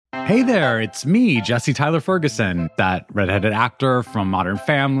Hey there, it's me, Jesse Tyler Ferguson, that redheaded actor from Modern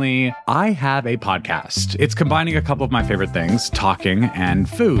Family. I have a podcast. It's combining a couple of my favorite things, talking and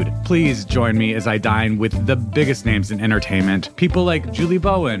food. Please join me as I dine with the biggest names in entertainment. People like Julie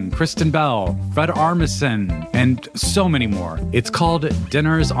Bowen, Kristen Bell, Fred Armisen, and so many more. It's called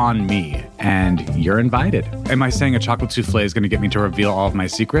Dinners on Me, and you're invited. Am I saying a chocolate souffle is going to get me to reveal all of my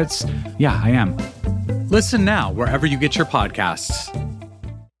secrets? Yeah, I am. Listen now, wherever you get your podcasts.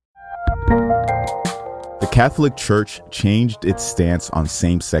 The Catholic Church changed its stance on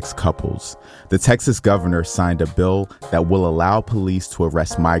same-sex couples. The Texas governor signed a bill that will allow police to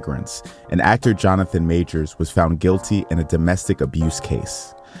arrest migrants, and actor Jonathan Majors was found guilty in a domestic abuse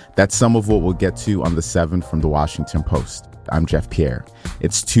case. That's some of what we'll get to on The 7 from The Washington Post. I'm Jeff Pierre.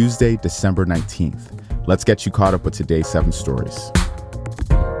 It's Tuesday, December 19th. Let's get you caught up with today's 7 stories.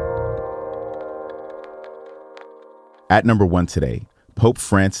 At number 1 today, Pope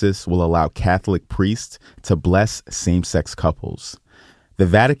Francis will allow Catholic priests to bless same-sex couples. The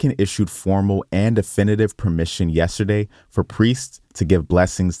Vatican issued formal and definitive permission yesterday for priests to give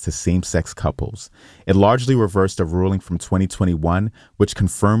blessings to same-sex couples. It largely reversed a ruling from 2021, which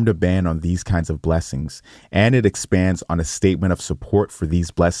confirmed a ban on these kinds of blessings, and it expands on a statement of support for these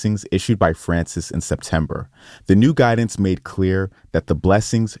blessings issued by Francis in September. The new guidance made clear that the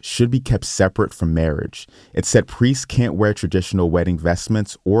blessings should be kept separate from marriage. It said priests can't wear traditional wedding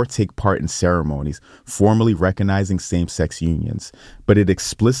vestments or take part in ceremonies formally recognizing same-sex unions, but it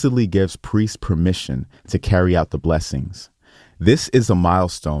explicitly gives priests permission to carry out the blessings. This is a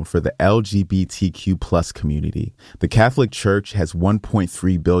milestone for the LGBTQ+ community. The Catholic Church has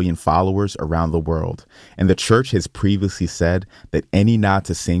 1.3 billion followers around the world, and the Church has previously said that any nod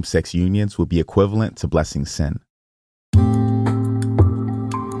to same-sex unions would be equivalent to blessing sin.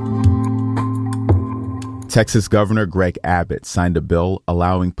 Texas Governor Greg Abbott signed a bill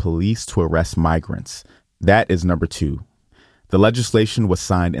allowing police to arrest migrants. That is number 2. The legislation was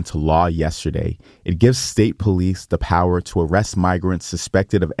signed into law yesterday. It gives state police the power to arrest migrants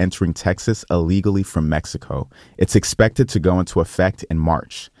suspected of entering Texas illegally from Mexico. It's expected to go into effect in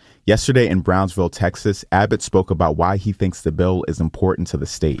March. Yesterday in Brownsville, Texas, Abbott spoke about why he thinks the bill is important to the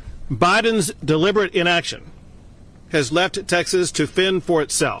state. Biden's deliberate inaction has left Texas to fend for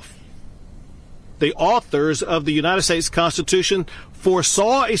itself. The authors of the United States Constitution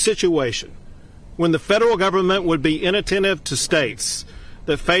foresaw a situation when the federal government would be inattentive to states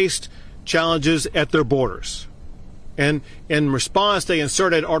that faced challenges at their borders. And in response, they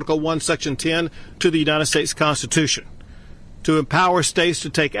inserted Article 1, Section 10 to the United States Constitution to empower states to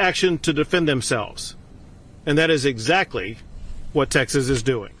take action to defend themselves. And that is exactly what Texas is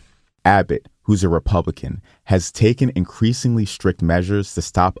doing. Abbott, who's a Republican, has taken increasingly strict measures to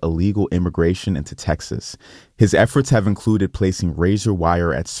stop illegal immigration into Texas. His efforts have included placing razor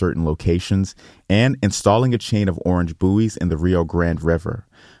wire at certain locations and installing a chain of orange buoys in the Rio Grande River.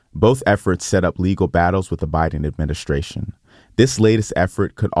 Both efforts set up legal battles with the Biden administration. This latest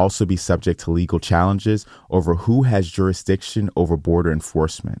effort could also be subject to legal challenges over who has jurisdiction over border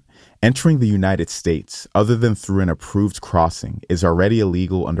enforcement. Entering the United States, other than through an approved crossing, is already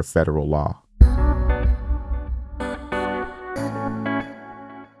illegal under federal law.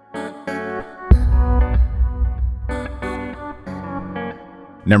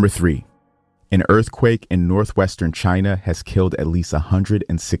 Number 3. An earthquake in northwestern China has killed at least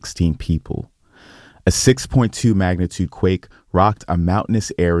 116 people. A 6.2 magnitude quake rocked a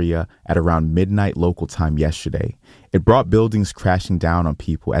mountainous area at around midnight local time yesterday. It brought buildings crashing down on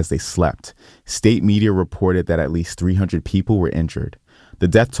people as they slept. State media reported that at least 300 people were injured. The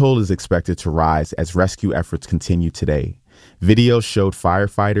death toll is expected to rise as rescue efforts continue today. Videos showed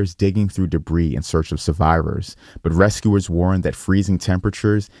firefighters digging through debris in search of survivors, but rescuers warned that freezing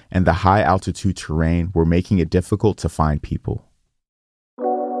temperatures and the high-altitude terrain were making it difficult to find people.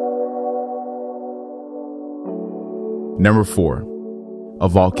 Number 4. A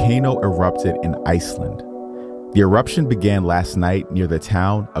volcano erupted in Iceland. The eruption began last night near the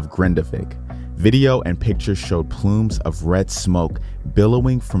town of Grindavik. Video and pictures showed plumes of red smoke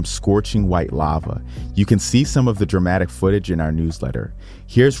billowing from scorching white lava. You can see some of the dramatic footage in our newsletter.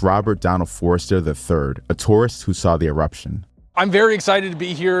 Here's Robert Donald Forrester III, a tourist who saw the eruption. I'm very excited to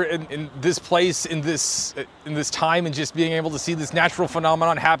be here in this place, in this time, and just being able to see this natural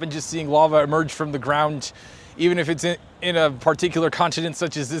phenomenon happen, just seeing lava emerge from the ground. Even if it's in a particular continent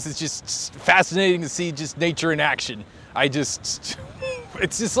such as this, it's just fascinating to see just nature in action. It's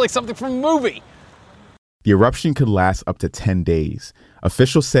just like something from a movie. The eruption could last up to 10 days.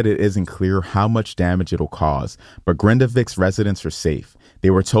 Officials said it isn't clear how much damage it'll cause, but Grindavik's residents are safe. They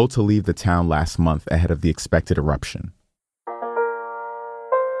were told to leave the town last month ahead of the expected eruption.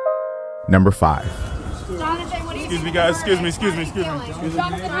 Number 5. Jonathan, what are you Excuse me, guys. Excuse me. Jonathan,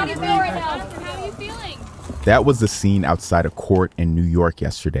 how do you feel right now? Jonathan, how are you feeling? That was the scene outside a court in New York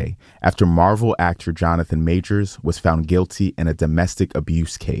yesterday after Marvel actor Jonathan Majors was found guilty in a domestic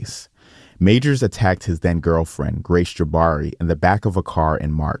abuse case. Majors attacked his then-girlfriend, Grace Jabari, in the back of a car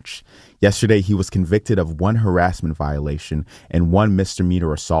in March. Yesterday, he was convicted of 1 harassment violation and 1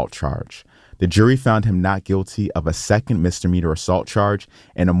 misdemeanor assault charge. The jury found him not guilty of a 2nd misdemeanor assault charge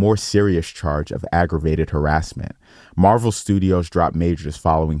and a more serious charge of aggravated harassment. Marvel Studios dropped Majors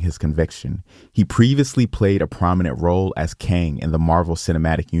following his conviction. He previously played a prominent role as Kang in the Marvel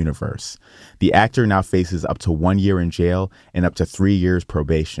Cinematic Universe. The actor now faces up to 1 year in jail and up to 3 years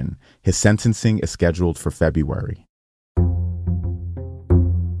probation. His sentencing is scheduled for February.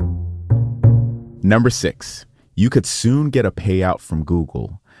 Number 6. You could soon get a payout from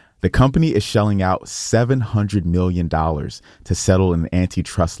Google. The company is shelling out $700 million to settle an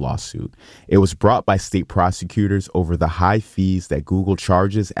antitrust lawsuit. It was brought by state prosecutors over the high fees that Google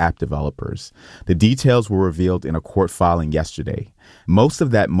charges app developers. The details were revealed in a court filing yesterday. Most of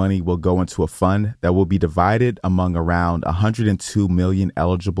that money will go into a fund that will be divided among around 102 million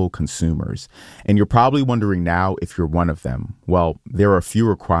eligible consumers. And you're probably wondering now if you're one of them. Well, there are a few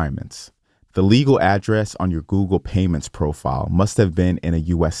requirements. The legal address on your Google Payments profile must have been in a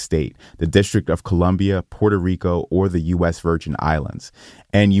U.S. state, the District of Columbia, Puerto Rico, or the U.S. Virgin Islands.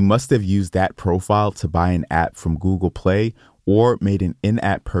 And you must have used that profile to buy an app from Google Play or made an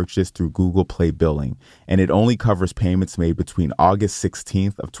in-app purchase through Google Play billing. And it only covers payments made between August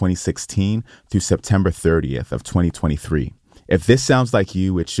 16th of 2016 through September 30th of 2023. If this sounds like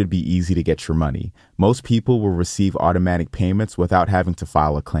you, it should be easy to get your money. Most people will receive automatic payments without having to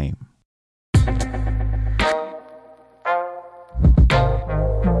file a claim.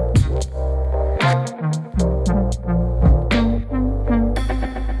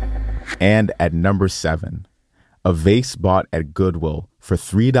 And at number 7, a vase bought at Goodwill for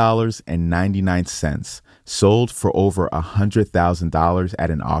 $3.99 sold for over $100,000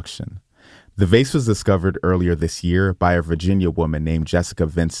 at an auction. The vase was discovered earlier this year by a Virginia woman named Jessica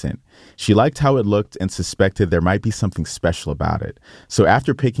Vincent. She liked how it looked and suspected there might be something special about it. So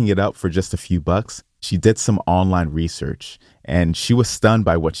after picking it up for just a few bucks, she did some online research, and she was stunned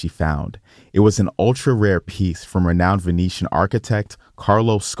by what she found. It was an ultra-rare piece from renowned Venetian architect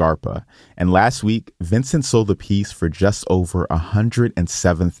Carlo Scarpa, and last week, Vincent sold the piece for just over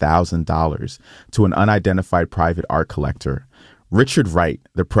 $107,000 to an unidentified private art collector. Richard Wright,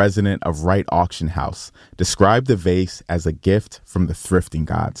 the president of Wright Auction House, described the vase as a gift from the thrifting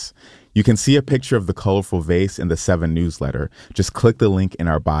gods. You can see a picture of the colorful vase in the 7 newsletter. Just click the link in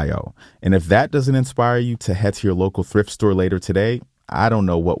our bio. And if that doesn't inspire you to head to your local thrift store later today, I don't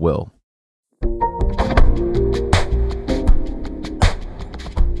know what will.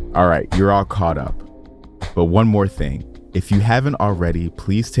 All right, you're all caught up. But one more thing. If you haven't already,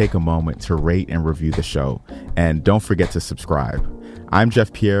 please take a moment to rate and review the show. And don't forget to subscribe. I'm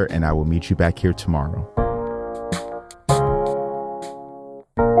Jeff Pierre, and I will meet you back here tomorrow.